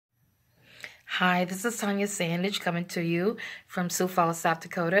Hi, this is Tonya Sandidge coming to you from Sioux Falls, South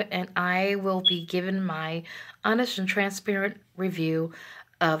Dakota, and I will be giving my honest and transparent review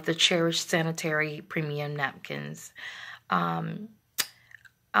of the Cherish Sanitary Premium Napkins. As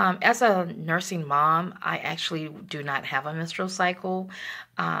a nursing mom, I actually do not have a menstrual cycle,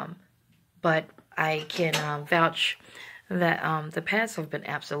 but I can vouch that the pads have been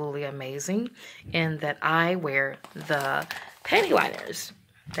absolutely amazing, and that I wear the panty liners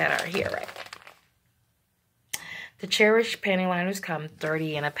that are here, right? The Cherish panty liners come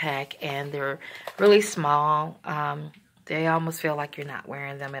 30 in a pack, and they're really small. They almost feel like you're not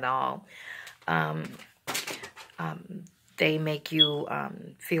wearing them at all. They make you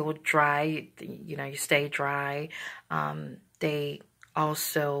feel dry. You stay dry. They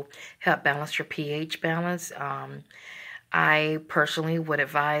also help balance your pH balance. I personally would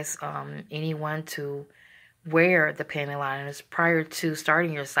advise anyone to wear the panty liners prior to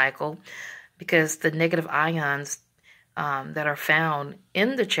starting your cycle, because the negative ions that are found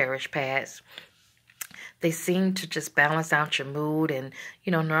in the Cherish pads, they seem to just balance out your mood. And,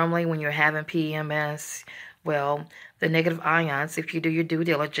 normally when you're having PMS, well, the negative ions, if you do your due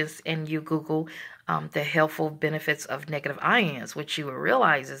diligence and you Google the helpful benefits of negative ions, what you will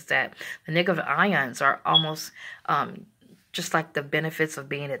realize is that the negative ions are almost just like the benefits of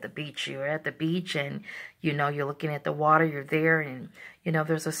being at the beach. You're at the beach and, you're looking at the water, you're there, and,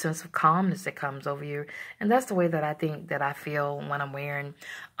 there's a sense of calmness that comes over you. And that's the way that I think that I feel when I'm wearing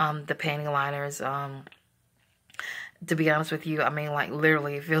the panty liners. To be honest with you, I mean, like,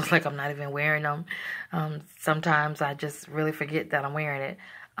 literally, it feels like I'm not even wearing them. Sometimes I just really forget that I'm wearing it.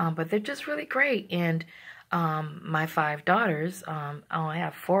 But they're just really great. And my 5 daughters, I only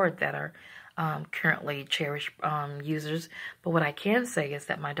have 4 that are currently Cherish users, but what I can say is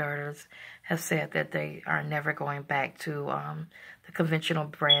that my daughters have said that they are never going back to the conventional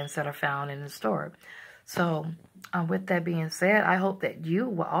brands that are found in the store. So with that being said, I hope that you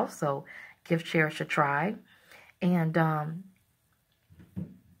will also give Cherish a try. And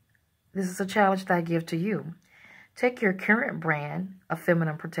this is a challenge that I give to you. Take your current brand of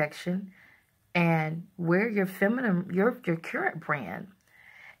feminine protection and wear your current brand,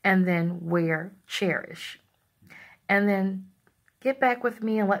 and then wear Cherish. And then get back with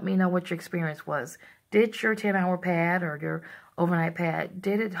me and let me know what your experience was. Did your 10-hour pad or your overnight pad,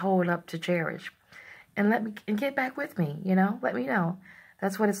 did it hold up to Cherish? And get back with me, let me know.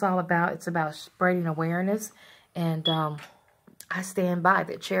 That's what it's all about. It's about spreading awareness. And I stand by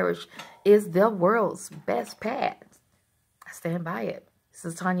that Cherish is the world's best pads. I stand by it. This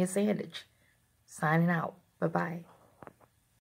is Tonya Sandidge, signing out. Bye-bye.